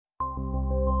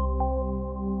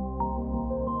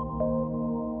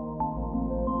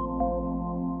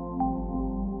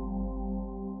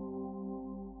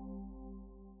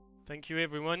Thank you,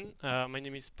 everyone. My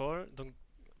name is Paul. Donc,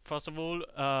 first of all,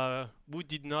 who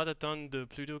did not attend the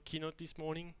Pluto keynote this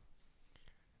morning?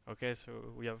 Okay, so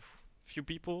we have few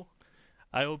people.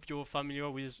 I hope you're familiar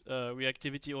with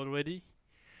reactivity already.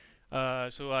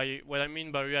 What I mean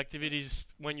by reactivity is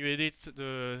when you edit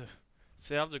the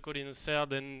cell, the code in a cell,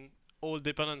 then all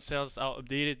dependent cells are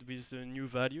updated with the new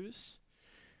values.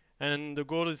 And the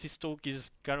goal of this talk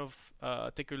is kind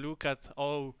of take a look at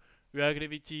how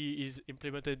reactivity is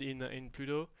implemented in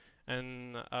Pluto,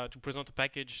 and to present a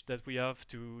package that we have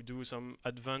to do some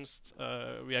advanced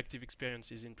reactive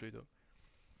experiences in Pluto.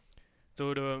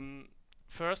 So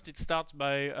first it starts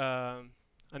by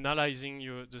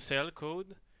analyzing the cell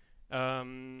code.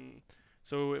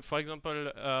 So for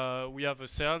example, we have a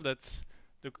cell that's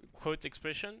the quote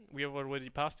expression. We have already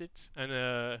passed it,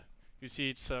 and you see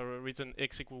it's written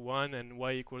x equals 1 and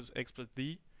y equals x plus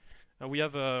d. And we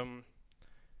have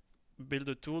built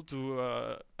a tool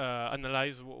to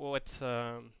analyze what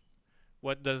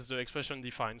does the expression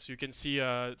define. So you can see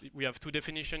we have two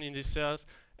definitions in this cells,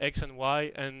 x and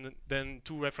y, and then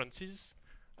two references,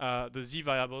 the z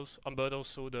variables, but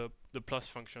also the plus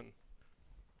function.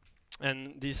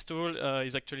 And this tool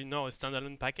is actually now a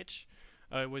standalone package.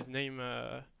 It was named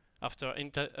after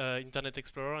Internet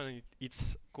Explorer, and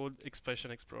it's called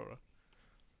Expression Explorer.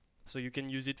 So you can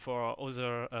use it for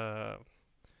other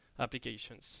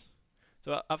applications.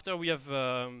 So after we have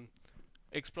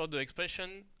explored the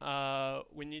expression,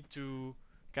 we need to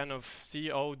kind of see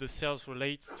how the cells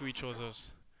relate to each other.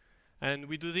 And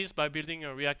we do this by building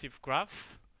a reactive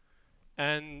graph.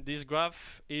 And this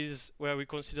graph is where we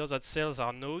consider that cells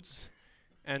are nodes,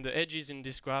 and the edges in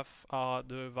this graph are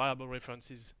the variable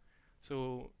references.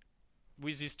 So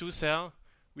with these two cells,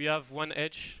 we have one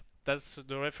edge that's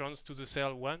the reference to the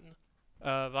cell 1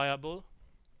 variable,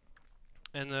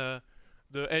 and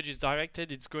the edge is directed,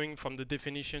 it's going from the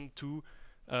definition to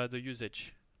the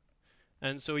usage.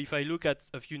 And so if I look at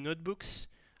a few notebooks,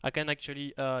 I can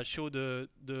actually show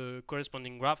the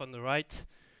corresponding graph on the right.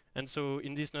 And so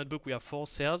in this notebook we have 4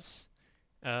 cells.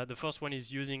 The first one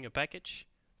is using a package.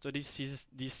 So this is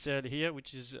this cell here,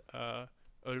 which is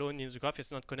alone in the graph,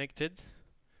 it's not connected.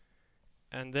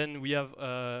 And then we have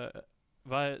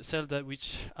cells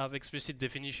which have explicit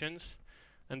definitions,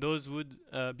 and those would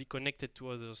be connected to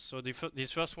others. So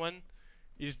this first one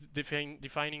is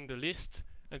defining the list,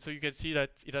 and so you can see that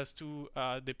it has two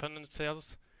dependent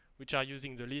cells which are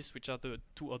using the list, which are the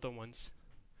two other ones.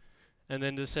 And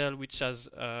then the cell which has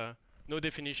no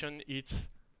definition, it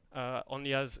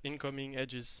only has incoming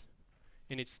edges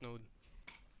in its node.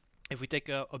 If we take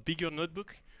a bigger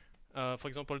notebook, for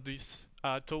example this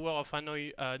Tower of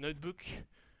Hanoi notebook,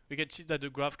 we can see that the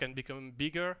graph can become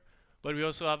bigger, but we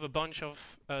also have a bunch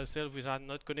of cells which are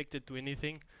not connected to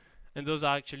anything, and those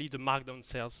are actually the markdown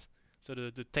cells, so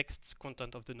the text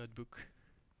content of the notebook.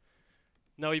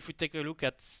 Now if we take a look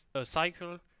at a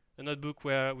cycle, a notebook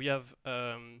where we have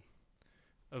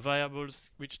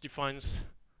variables which defines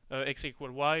x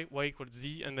equal y, y equal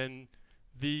z, and then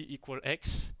v equal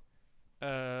x,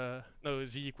 no,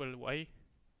 z equal y,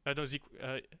 no, z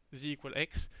equal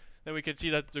x, then we can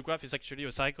see that the graph is actually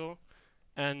a cycle.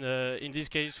 And in this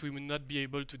case, we will not be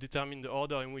able to determine the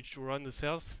order in which to run the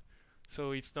cells,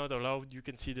 so it's not allowed. You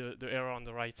can see the error on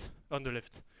the right, on the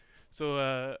left.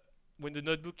 So when the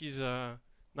notebook is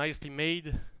nicely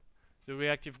made, the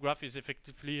reactive graph is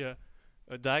effectively a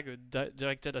DAG,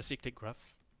 directed acyclic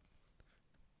graph.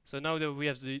 So now that we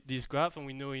have this graph and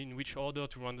we know in which order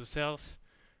to run the cells,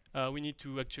 we need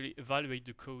to actually evaluate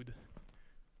the code.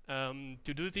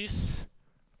 To do this,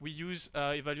 we use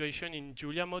evaluation in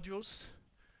Julia modules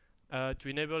to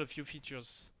enable a few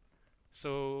features.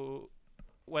 So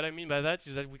what I mean by that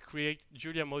is that we create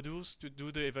Julia modules to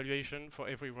do the evaluation for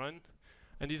every run,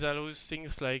 and this allows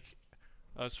things like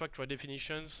structural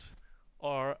definitions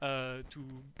or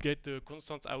to get the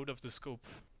constant out of the scope.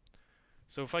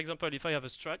 So for example, if I have a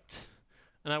struct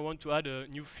and I want to add a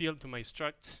new field to my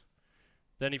struct,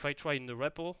 then if I try in the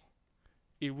REPL,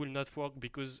 it will not work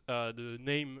because the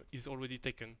name is already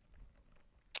taken.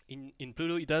 In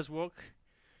Pluto it does work,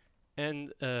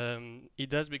 and it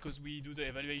does because we do the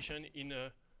evaluation in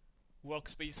a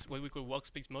workspace, what we call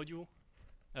workspace module.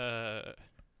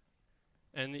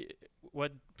 And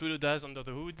what Pluto does under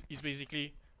the hood is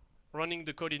basically running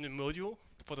the code in a module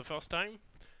for the first time,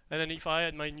 and then if I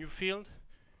add my new field,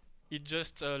 it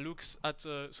just looks at,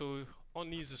 so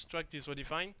only the struct is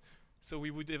redefined, so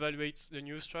we would evaluate the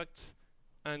new struct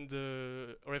and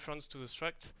the reference to the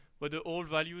struct, but the old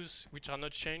values which are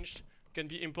not changed can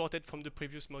be imported from the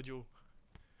previous module.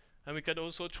 And we can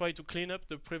also try to clean up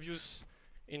the previous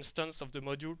instance of the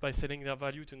module by setting their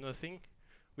value to nothing,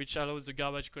 which allows the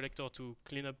garbage collector to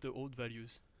clean up the old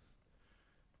values.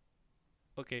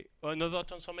 Okay, another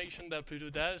transformation that Pluto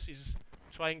does is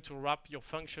trying to wrap your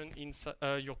function inside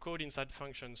your code inside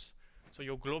functions. So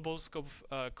your global scope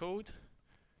code,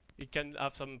 it can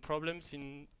have some problems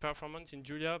in performance in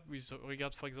Julia with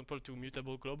regard, for example, to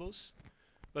mutable globals.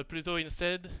 But Pluto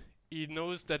instead, it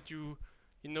knows that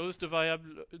it knows the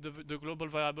variable, the global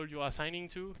variable you're assigning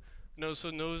to, and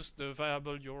also knows the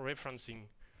variable you're referencing.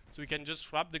 So we can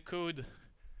just wrap the code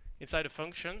inside a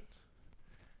function,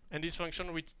 and this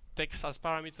function which takes as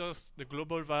parameters the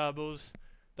global variables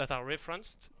that are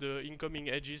referenced, the incoming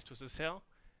edges to the cell,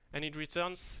 and it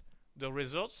returns the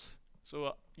results.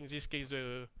 So in this case,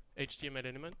 the HTML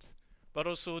element, but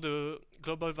also the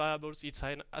global variables it's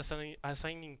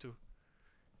assigning to.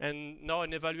 And now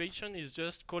an evaluation is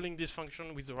just calling this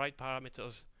function with the right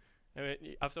parameters. And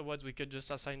afterwards, we can just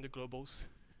assign the globals.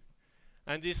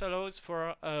 And this allows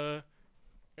for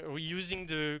reusing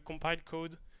the compiled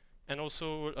code, and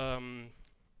also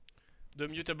the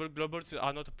mutable globals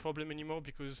are not a problem anymore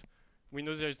because we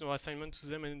know there is no assignment to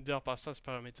them and they are passed as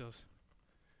parameters.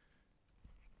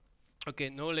 Okay,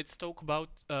 now let's talk about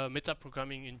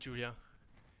metaprogramming in Julia.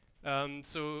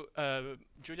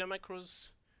 Julia macros,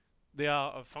 they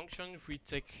are a function if we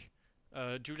take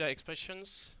Julia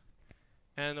expressions,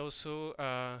 and also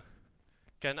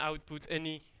can output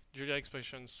any Julia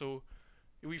expression. So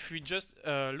if we just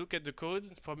look at the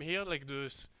code from here, like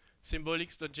the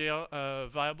symbolics.jl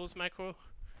variables macro,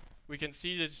 we can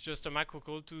see that it's just a macro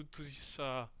call to this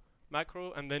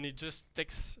macro, and then it just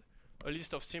takes a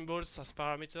list of symbols as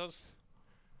parameters.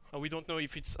 We don't know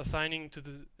if it's assigning to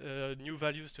the new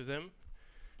values to them.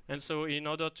 And so in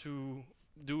order to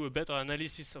do a better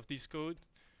analysis of this code,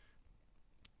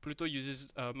 Pluto uses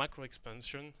macro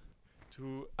expansion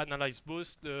to analyze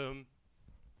both the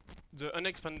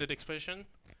unexpanded expression,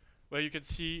 where you can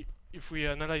see if we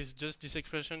analyze just this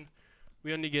expression,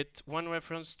 we only get one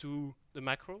reference to the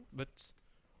macro, but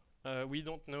we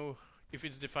don't know if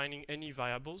it's defining any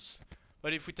variables.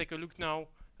 But if we take a look now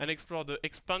and explore the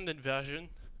expanded version,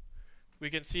 we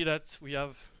can see that we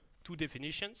have two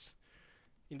definitions.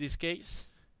 In this case,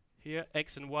 here,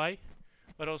 x and y,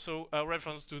 but also a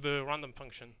reference to the random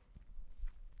function.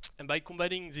 And by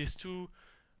combining these two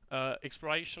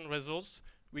exploration results,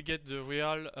 we get the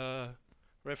real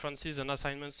references and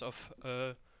assignments of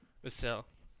a cell.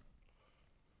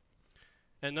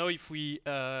 And now if we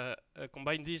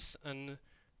combine this and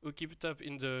we keep it up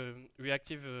in the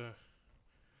reactive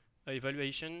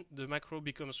evaluation, the macro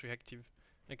becomes reactive.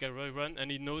 I can run,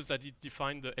 and it knows that it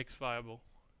defined the x variable.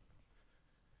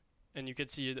 And you can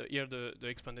see here the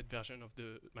expanded version of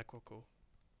the macro call.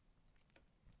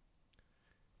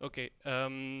 Okay,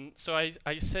 so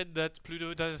I said that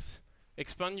Pluto does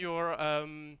expand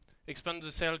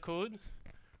the cell code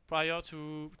prior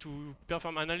to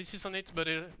perform analysis on it, but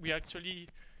it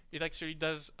actually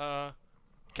does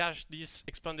cache this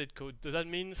expanded code. So that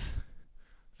means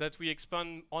that we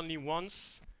expand only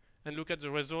once and look at the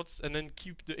results, and then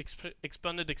keep the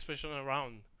expanded expression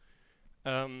around.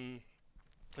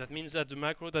 That means that the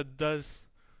macro that does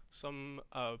some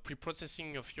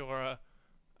pre-processing of your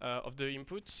of the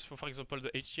inputs, for example the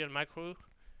HTML macro,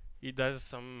 it does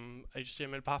some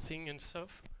HTML pathing and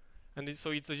stuff, and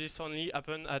so it just only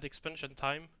happen at expansion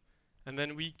time, and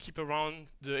then we keep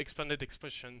around the expanded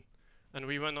expression, and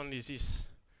we run only this.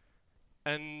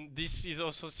 And this is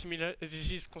also similar.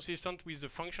 This is consistent with the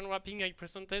function wrapping I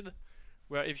presented,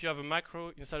 where if you have a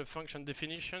macro inside a function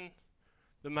definition,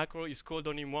 the macro is called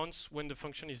only once when the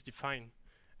function is defined,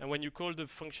 and when you call the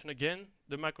function again,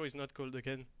 the macro is not called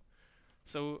again.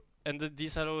 So, and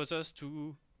this allows us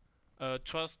to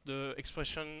trust the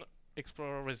expression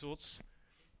explorer results,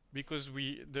 because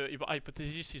the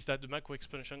hypothesis is that the macro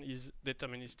expansion is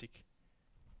deterministic.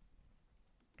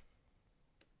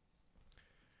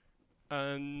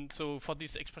 And so for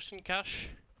this expression cache,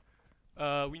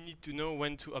 we need to know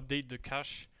when to update the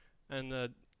cache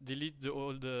and delete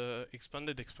all the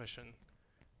expanded expression.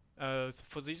 So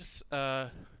for this,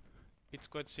 it's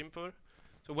quite simple.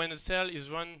 So when a cell is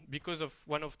run because of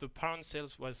one of the parent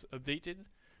cells was updated,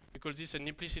 we call this an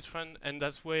implicit run, and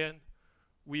that's when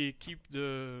we keep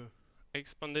the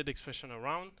expanded expression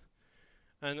around.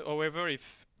 And however,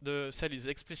 if the cell is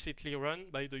explicitly run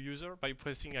by the user by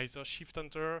pressing either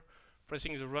Shift-Enter,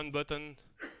 pressing the run button,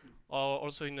 or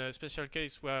also in a special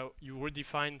case where you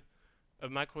redefine a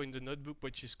macro in the notebook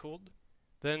which is called,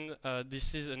 then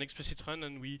this is an explicit run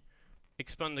and we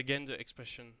expand again the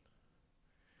expression.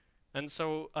 And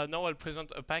so now I'll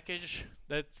present a package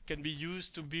that can be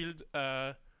used to build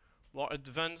more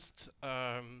advanced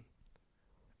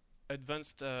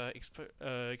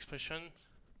expression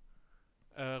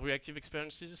reactive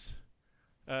experiences,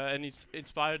 and it's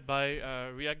inspired by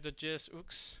React.js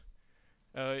hooks.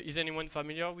 Is anyone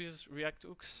familiar with React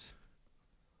hooks?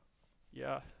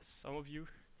 Yeah, some of you.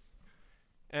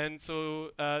 And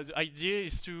so the idea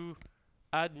is to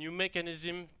add new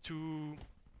mechanism to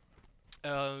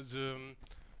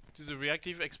the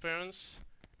reactive experience,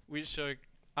 which are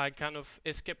kind of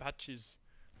escape hatches.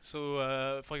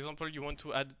 So, for example, you want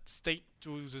to add state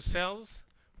to the cells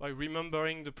by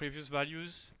remembering the previous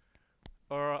values,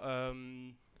 or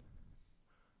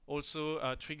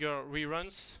also trigger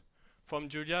reruns from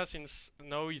Julia, since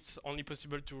now it's only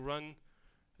possible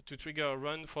to trigger a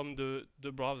run from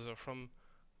the browser, from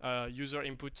user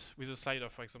input with a slider,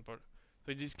 for example.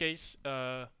 So in this case,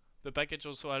 the package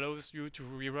also allows you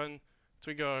to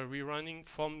trigger rerunning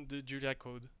from the Julia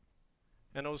code.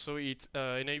 And also it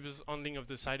enables handling of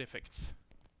the side effects.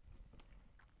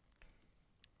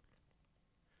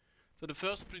 So the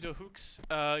first Pluto hooks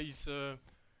is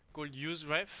called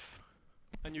useRef,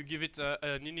 and you give it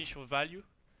an initial value.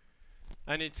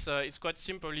 And it's quite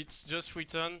simple. It's just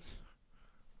return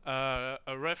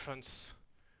a reference,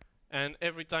 and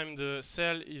every time the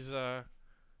cell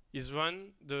is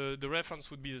run, the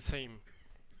reference would be the same.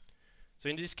 So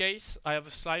in this case, I have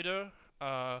a slider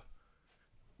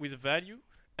with a value,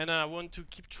 and I want to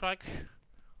keep track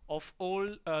of all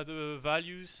the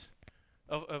values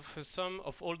of a sum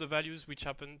of all the values which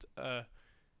happened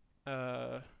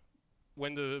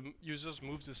when the users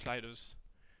move the sliders.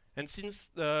 And since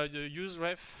the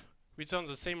useRef returns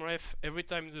the same ref every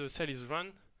time the cell is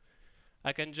run,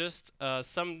 I can just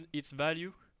sum its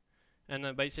value,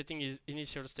 and by setting its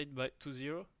initial state to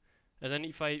 0, and then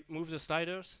if I move the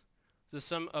sliders, the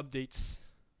sum updates.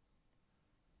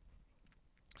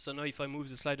 So now if I move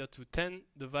the slider to 10,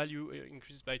 the value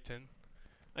increases by 10.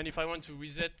 And if I want to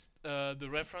reset the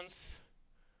reference,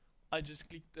 I just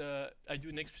click, I do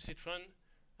an explicit run,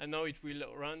 and now it will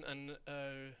run and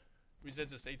reset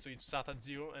the state, so it starts at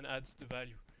 0 and adds the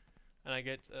value. And I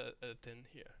get a 10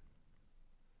 here.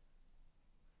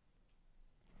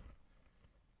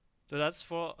 So that's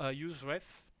for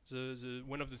useRef,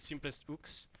 one of the simplest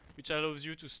hooks, which allows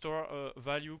you to store a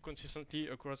value consistently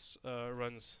across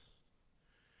runs.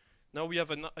 Now we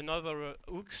have another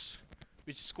hooks,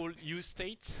 which is called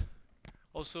useState,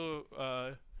 also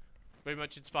very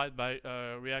much inspired by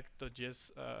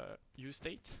React.js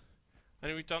useState,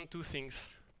 and we return two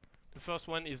things. The first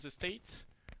one is the state,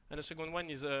 and the second one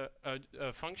is a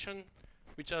function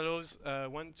which allows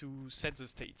one to set the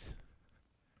state.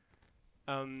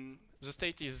 The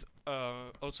state is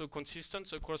also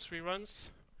consistent across reruns,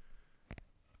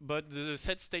 but the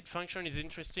setState function is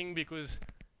interesting because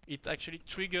it actually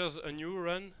triggers a new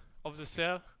run of the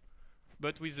cell,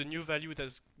 but with the new value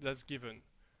that's given.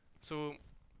 So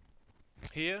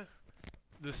here,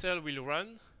 the cell will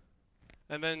run,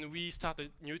 and then we start a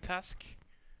new task,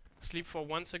 sleep for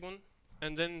 1 second,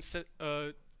 and then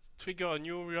trigger a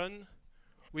new run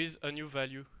with a new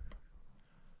value.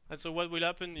 And so what will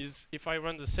happen is, if I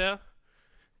run the cell,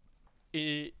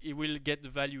 it will get the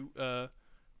value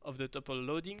of the tuple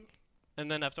loading, and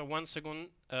then after 1 second,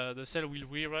 the cell will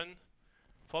rerun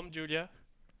from Julia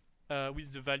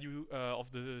with the value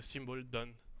of the symbol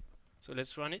done. So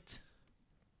let's run it.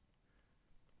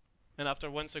 And after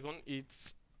 1 second,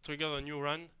 it's triggered a new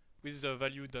run with the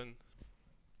value done.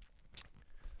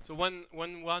 So one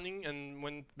warning and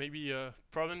one maybe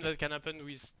problem that can happen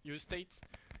with useState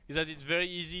is that it's very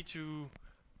easy to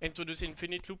introduce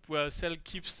infinite loop where a cell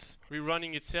keeps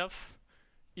rerunning itself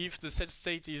if the set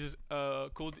state is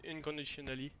called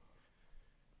unconditionally.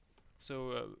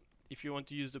 So if you want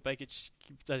to use the package,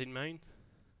 keep that in mind.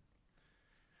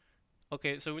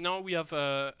 Okay, so now we have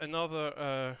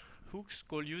another hooks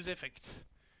called useEffect,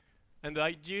 and the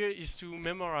idea is to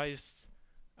memorize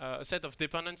a set of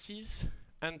dependencies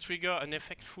and trigger an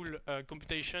effectful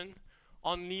computation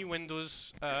only when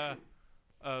those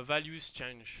values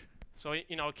change. So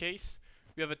in our case,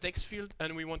 we have a text field,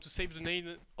 and we want to save the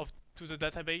name to the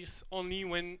database only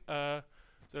when the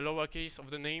lowercase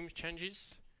of the name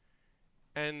changes,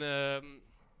 and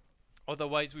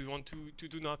otherwise we want to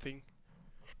do nothing.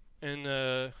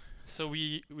 And so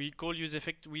we call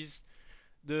useEffect with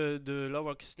the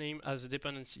lowercase name as a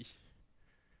dependency,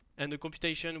 and the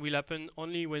computation will happen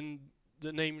only when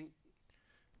the name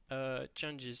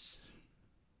changes.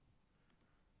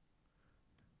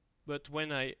 But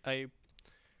when I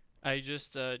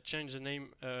just change the name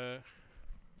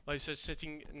by just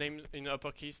setting names in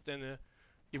uppercase, then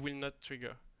it will not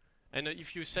trigger. And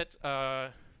if you set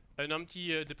an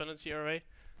empty dependency array,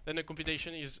 then the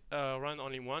computation is run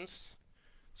only once.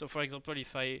 So for example,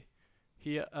 if I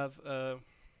here have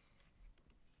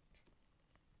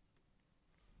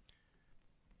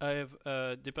I have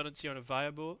a dependency on a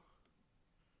variable,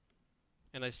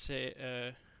 and I say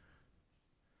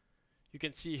you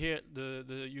can see here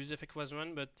the use effect was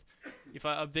run, but if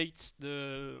I update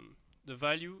the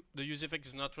value, the use effect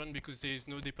is not run because there is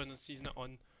no dependency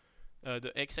on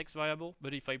the XX variable.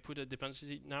 But if I put a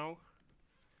dependency now,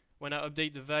 when I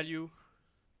update the value,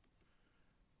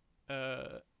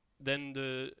 then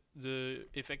the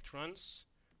effect runs.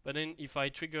 But then if I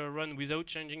trigger a run without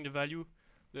changing the value,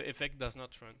 the effect does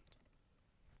not run.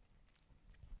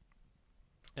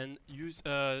 And use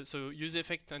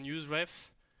effect and use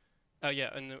ref.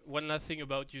 Yeah, and one last thing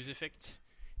about use effect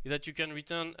is that you can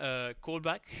return a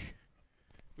callback,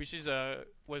 which is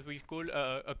what we call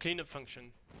a cleanup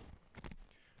function.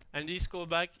 And this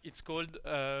callback, it's called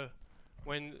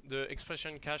when the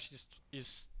expression cache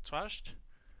is trashed,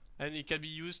 and it can be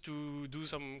used to do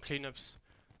some cleanups.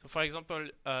 So for example,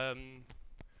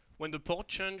 when the port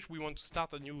change, we want to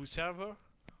start a new server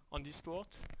on this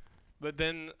port, but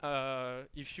then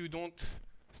if you don't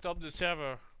stop the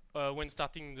server when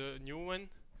starting the new one,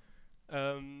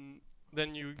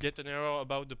 then you get an error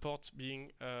about the port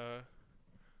being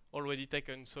already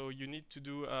taken. So you need to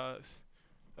do a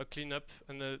cleanup,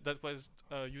 and that was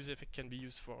use effect can be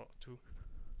used for too.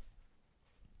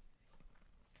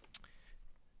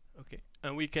 Okay,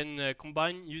 and we can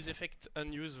combine use effect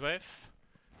and use ref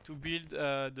to build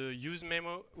the use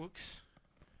memo hooks.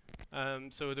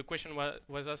 So the question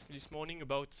was asked this morning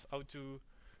about how to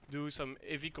do some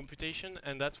heavy computation,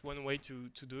 and that's one way to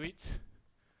do it.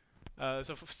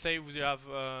 So say we have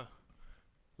a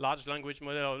large language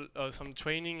model or some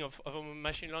training of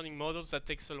machine learning models that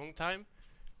takes a long time,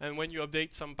 and when you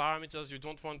update some parameters you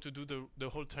don't want to do the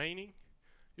whole training,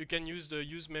 you can use the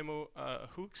use memo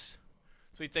hooks.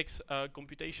 So it takes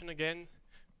computation again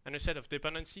and a set of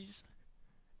dependencies,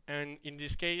 and in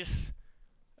this case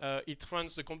it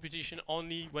runs the computation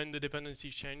only when the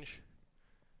dependencies change.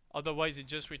 Otherwise it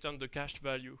just returns the cached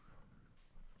value.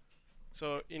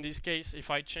 So in this case, if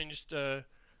I change the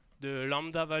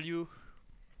lambda value,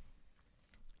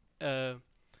 then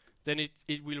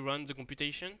it will run the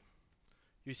computation.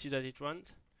 You see that it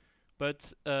runs.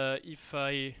 But if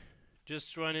I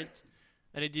just run it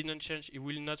and it didn't change, it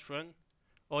will not run.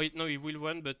 Or it will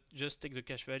run, but just take the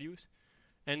cache values.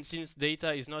 And since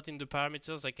data is not in the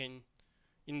parameters, I can,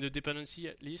 in the dependency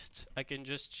at least, I can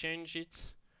just change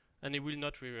it and it will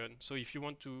not rerun. So if you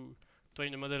want to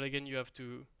train the model again, you have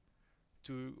to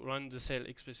run the cell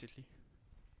explicitly.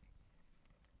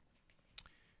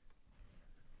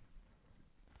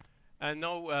 And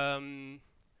now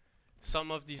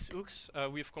some of these hooks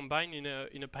we've combined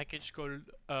in a package called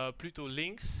Pluto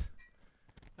links,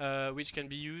 which can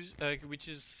be used, which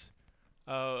is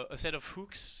a set of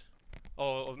hooks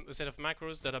or a set of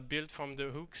macros that are built from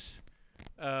the hooks,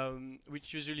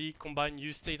 which usually combine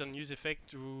use state and use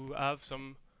effect to have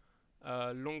some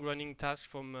long-running task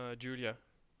from Julia.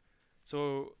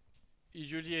 So you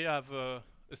usually have a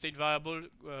state variable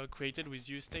created with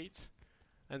use state,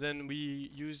 and then we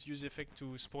use use effect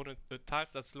to spawn a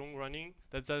task that's long-running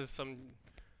that does some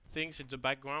things in the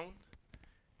background,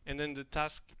 and then the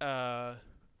task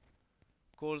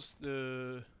calls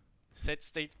the set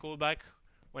state callback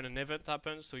when an event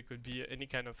happens. So it could be any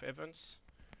kind of events,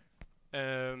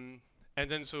 and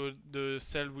then so the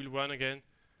cell will run again,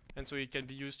 and so it can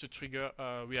be used to trigger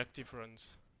reactive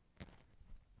runs.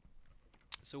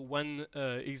 So one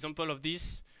example of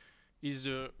this is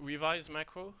the revise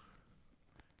macro,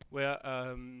 where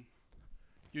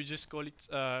you just call it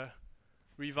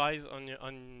revise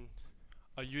on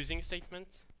a using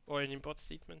statement or an import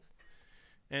statement.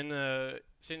 And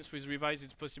since with revise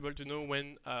it's possible to know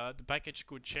when the package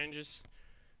code changes,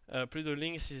 Pluto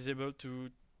links is able to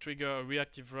trigger a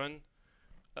reactive run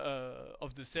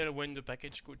of the cell when the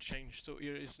package code changes. So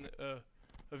here is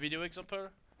a video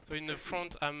example. So in the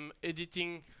front I'm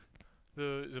editing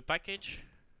the package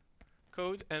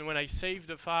code, and when I save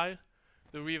the file,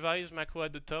 the revise macro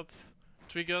at the top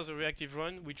triggers a reactive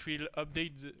run, which will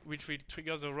update, which will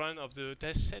trigger the run of the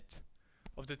test set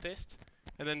of the test,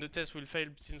 and then the test will fail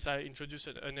since I introduced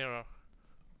an error.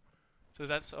 So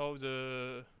that's how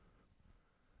the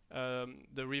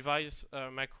revise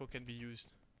macro can be used.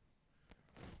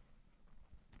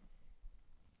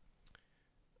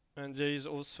 And there is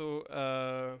also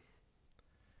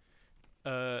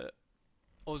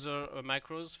other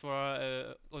macros for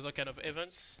other kind of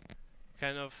events,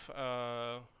 kind of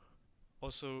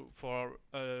also for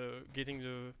getting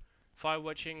the file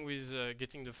watching with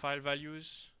getting the file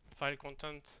values, file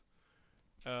content,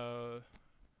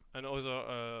 and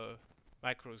other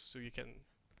macros. So you can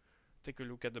take a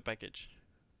look at the package.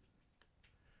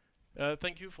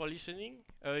 Thank you for listening.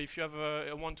 If you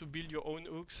have want to build your own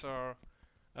hooks or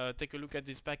take a look at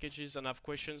these packages and have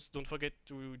questions, don't forget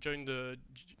to join the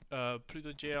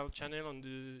Pluto.jl channel on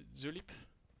the Zulip.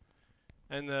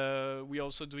 And we're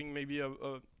also doing maybe a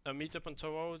meetup on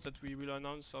tomorrow that we will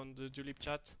announce on the Julep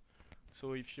chat.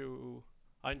 So if you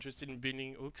are interested in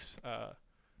building hooks,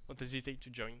 don't hesitate to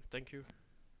join. Thank you.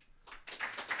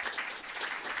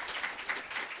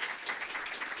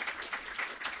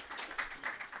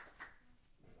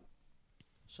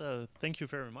 So thank you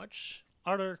very much.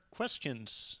 Are there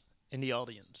questions in the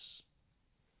audience?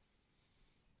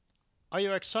 Are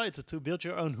you excited to build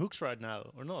your own hooks right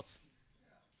now or not?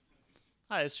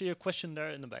 I see a question there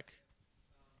in the back.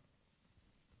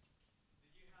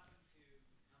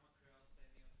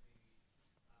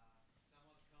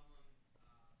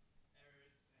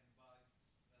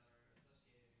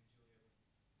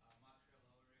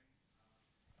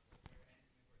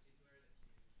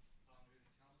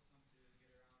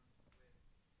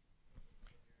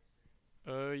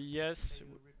 Yes. Can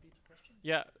you repeat the question?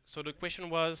 Yeah. So the question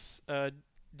was,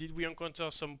 did we encounter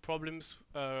some problems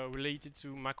related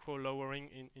to macro lowering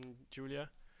in Julia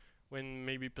when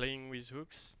maybe playing with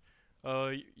hooks?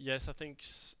 Yes, I think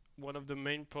one of the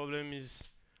main problem is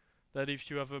that if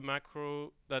you have a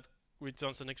macro that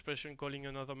returns an expression calling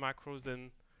another macro,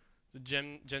 then the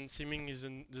gen simming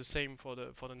isn't the same for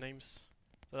the names.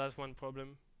 So that's one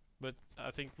problem. But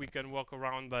I think we can work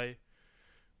around by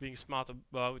being smart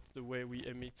about the way we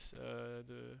emit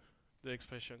the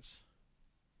expressions.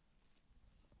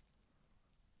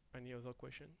 Any other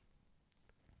question?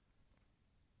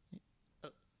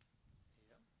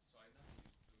 So I never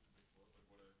used Pluto before, but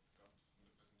what I've got from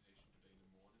the presentation today in the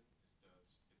morning is that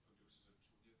it produces a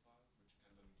Julia file, which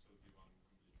can then still be run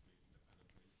completely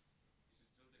independently. Is this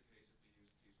still the case if we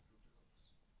use these Pluto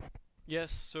hooks?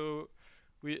 Yes. So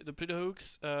the Pluto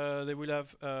hooks they will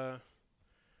have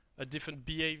a different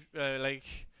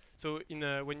like so in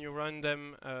when you run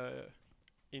them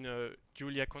in a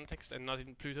Julia context and not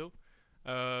in Pluto,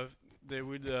 they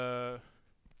would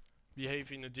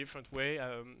behave in a different way.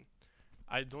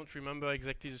 I don't remember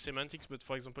exactly the semantics, but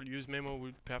for example, use memo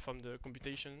would perform the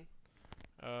computation.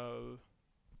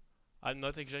 I'm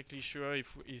not exactly sure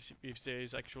if there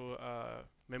is actual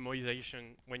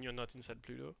memoization when you're not inside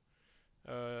Pluto.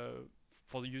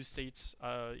 For the use states,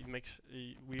 it makes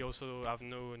we also have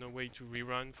no way to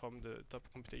rerun from the top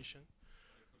computation.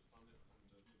 I could run it from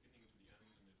the beginning to the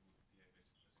end and it would behave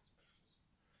as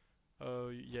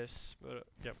expected. Yes, but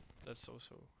yeah, that's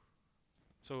also.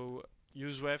 So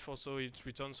use ref also it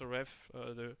returns a ref,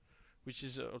 which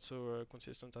is also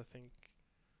consistent, I think.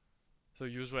 So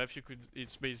use ref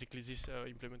it's basically this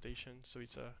implementation. So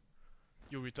it's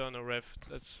you return a ref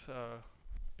that's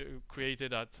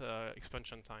created at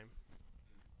expansion time.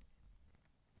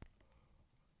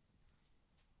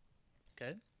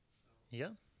 Okay.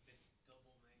 Yeah.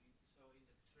 Double maybe. So in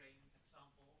the train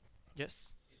example,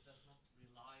 Yes. it does not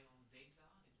rely on data.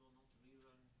 It will not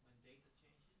rerun when data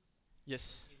changes.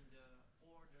 Yes. In the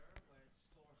order where it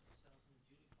stores the cells in the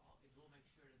Julie file, it will make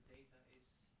sure the data is.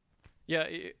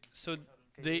 Yeah. So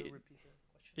Can they. you repeat the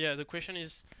question? Yeah. The question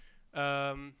is,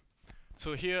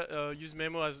 so here use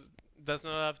memo does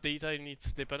not have data in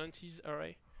its dependencies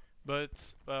array, but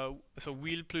so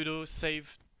will Pluto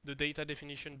save the data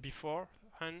definition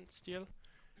beforehand still?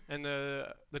 And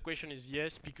the question is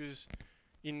yes, because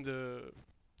in the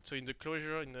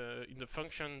closure in the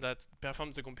function that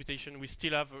performs the computation, we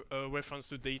still have a reference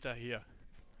to data here.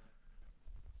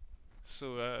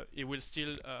 So it will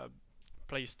still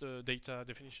place the data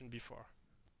definition before.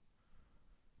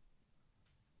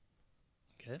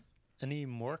 Okay. Any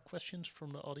more questions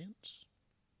from the audience?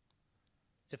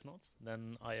 If not,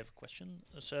 then I have a question.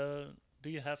 So, do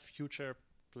you have future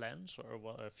plans or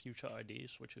future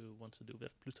ideas what you want to do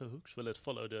with Pluto hooks? Will it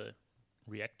follow the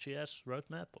React.js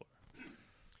roadmap or?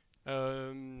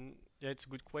 Yeah, it's a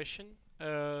good question.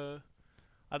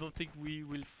 I don't think we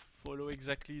will follow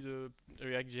exactly the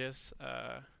React.js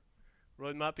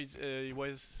roadmap. It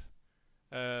was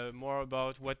more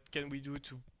about what can we do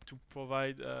to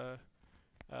provide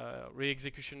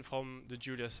re-execution from the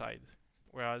Julia side,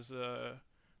 whereas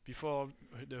before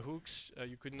the hooks,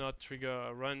 you could not trigger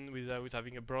a run without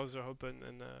having a browser open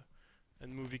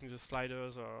and moving the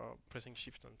sliders or pressing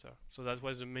Shift Enter. So that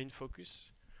was the main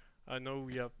focus. Now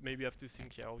we maybe have to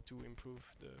think how to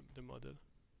improve the model.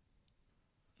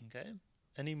 Okay.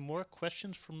 Any more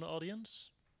questions from the audience?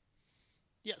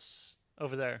 Yes,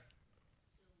 over there.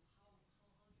 So how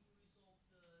do you resolve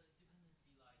the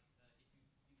dependency? Like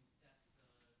if you set the random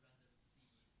C as random,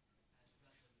 it is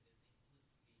implicitly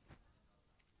dependent on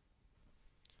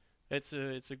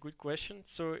that. It's a good question.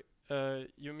 So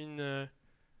You mean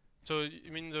so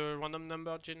you mean the random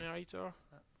number generator?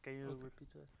 Can you Okay. repeat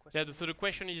the question? Yeah. So the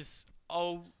question is,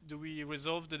 how do we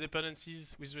resolve the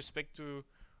dependencies with respect to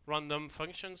random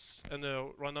functions and a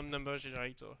random number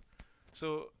generator?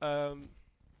 So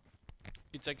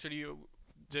it's actually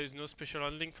there is no special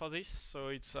handling for this. So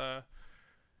it's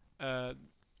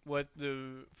what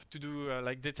the to do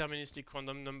like deterministic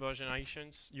random number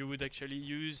generations. You would actually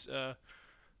use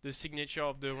the signature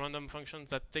of the random function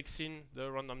that takes in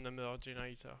the random number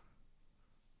generator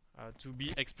to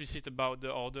be explicit about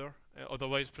the order.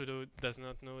 Otherwise, Pluto does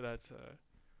not know that,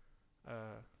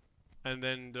 and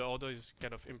then the order is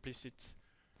kind of implicit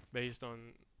based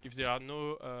on if there are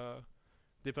no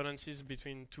dependencies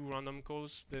between two random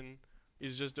calls, then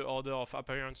it's just the order of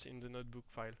appearance in the notebook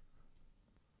file.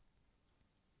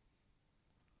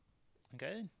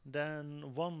 Okay,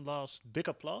 then one last big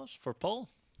applause for Paul.